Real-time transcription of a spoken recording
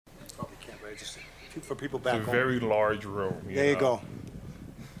sorry, just for people back It's a home. very large room. There you go.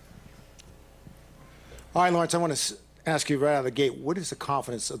 All right, Lawrence, I want to ask you right out of the gate, what is the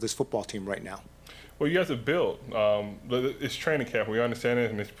confidence of this football team right now? Well, you have to build. It's training camp. We understand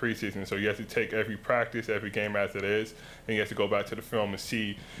it, and it's preseason. So you have to take every practice, every game as it is, and you have to go back to the film and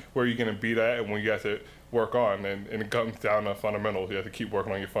see where you're going to be at and when you have to work on. And it comes down to fundamentals. You have to keep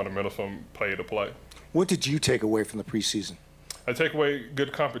working on your fundamentals from play to play. What did you take away from the preseason? I take away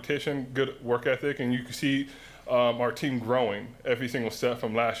good competition, good work ethic, and you can see our team growing every single step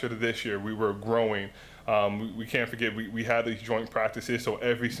from last year to this year. We were growing. We can't forget we had these joint practices, so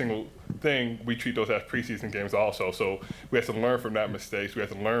every single thing we treat those as preseason games also. So we have to learn from that mistakes. We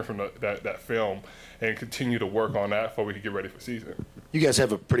have to learn from that film and continue to work on that before we can get ready for season. You guys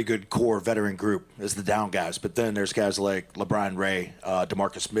have a pretty good core veteran group as the down guys, but then there's guys like LeBron Ray,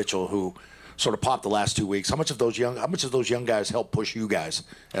 DeMarcus Mitchell, who sort of popped the last 2 weeks. How much of those young guys help push you guys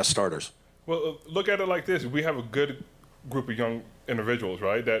as starters? Well, look at it like this: we have a good group of young individuals,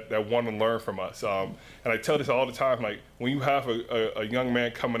 right, that want to learn from us. And I tell this all the time, like, when you have a young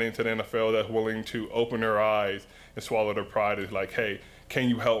man coming into the NFL that's willing to open their eyes and swallow their pride, is like, hey, can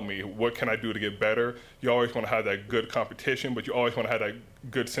you help me? What can I do to get better? You always want to have that good competition, but you always want to have that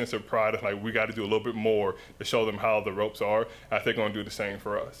good sense of pride. It's like, we got to do a little bit more to show them how the ropes are. I think they're going to do the same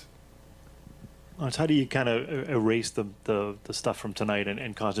for us. Lawrence, how do you kind of erase the stuff from tonight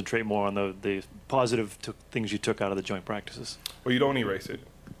and concentrate more on the positive things you took out of the joint practices? Well, you don't erase it.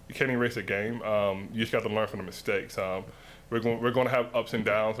 You can't erase a game. You just got to learn from the mistakes. We're going to have ups and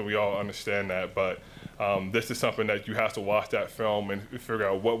downs, and we all understand that. But this is something that you have to watch that film and figure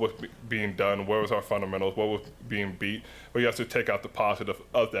out what was being done, what was our fundamentals, what was being beat. But you have to take out the positive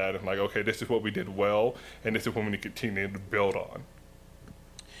of that and like, okay, this is what we did well, and this is what we need to continue to build on.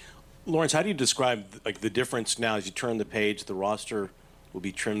 Lawrence, how do you describe the difference now as you turn the page? The roster will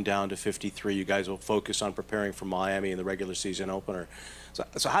be trimmed down to 53. You guys will focus on preparing for Miami in the regular season opener.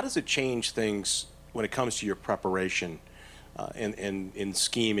 So how does it change things when it comes to your preparation in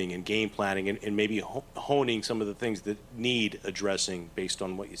scheming and game planning and maybe honing some of the things that need addressing based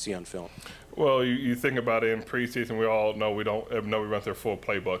on what you see on film? Well, you think about it in preseason. We all know we run through a full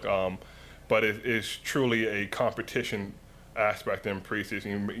playbook, but it is truly a competition aspect in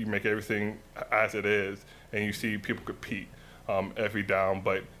preseason. You make everything as it is, and you see people compete every down,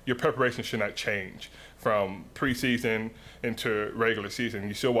 but your preparation should not change from preseason into regular season.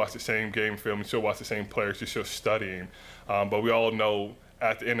 You still watch the same game film, you still watch the same players, you're still studying, but we all know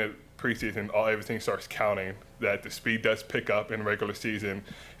at the end of preseason, everything starts counting, that the speed does pick up in regular season,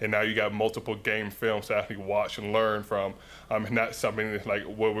 and now you got multiple game films to actually watch and learn from, and that's something that's like,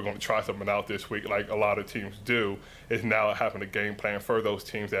 well, we're going to try something out this week, like a lot of teams do, is now having a game plan for those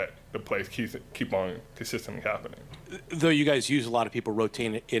teams that the plays keep on consistently happening. Though you guys use a lot of people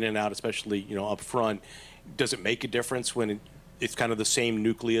rotating in and out, especially up front, does it make a difference when it's kind of the same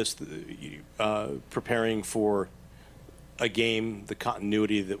nucleus preparing for a game, the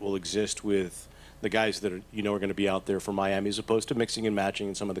continuity that will exist with the guys that are going to be out there for Miami, as opposed to mixing and matching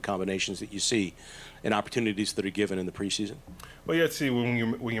in some of the combinations that you see and opportunities that are given in the preseason? Well, you have to see when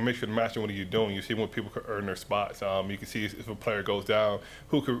you mix and match, what are you doing? You see when people can earn their spots. You can see if a player goes down,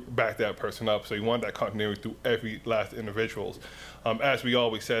 who could back that person up. So you want that continuity through every last individuals. As we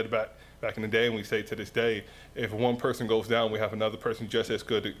always said back in the day, and we say to this day, if one person goes down, we have another person just as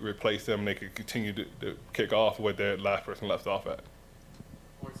good to replace them, and they can continue to kick off where their last person left off at.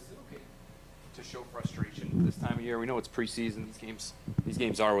 Lawrence, is it okay to show frustration this time of year? We know it's preseason. These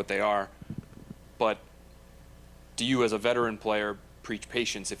games are what they are. But do you, as a veteran player, preach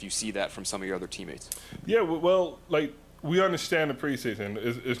patience if you see that from some of your other teammates? Yeah, well, like, we understand the preseason.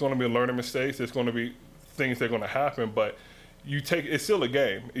 It's going to be learning mistakes. It's going to be things that are going to happen, but it's still a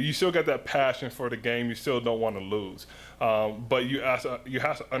game. You still got that passion for the game. You still don't want to lose. But you have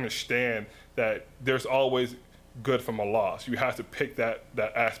to understand that there's always good from a loss. You have to pick that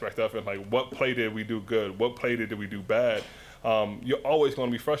aspect of it. Like, what play did we do good? What play did we do bad? You're always going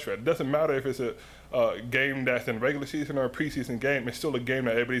to be frustrated. It doesn't matter if it's a game that's in regular season or a preseason game. It's still a game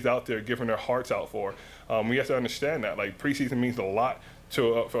that everybody's out there giving their hearts out for. We have to understand that. Like, preseason means a lot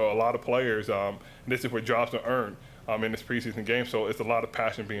for a lot of players. And this is what jobs are earned in this preseason game. So it's a lot of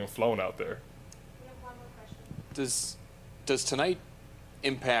passion being flown out there. We have one more question. Does tonight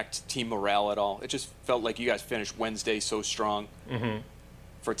impact team morale at all? It just felt like you guys finished Wednesday so strong. Mm-hmm.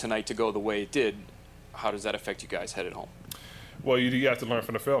 For tonight to go the way it did, how does that affect you guys headed home? Well, you have to learn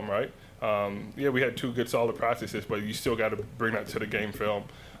from the film, right? We had 2 good solid practices, but you still got to bring that to the game film,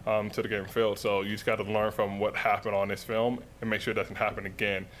 to the game field. So you just got to learn from what happened on this film and make sure it doesn't happen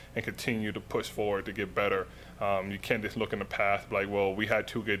again and continue to push forward to get better You can't just look in the past like, well, we had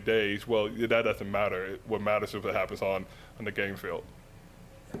 2 good days. Well, that doesn't matter. What matters is what happens on the game field.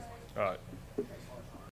 All right.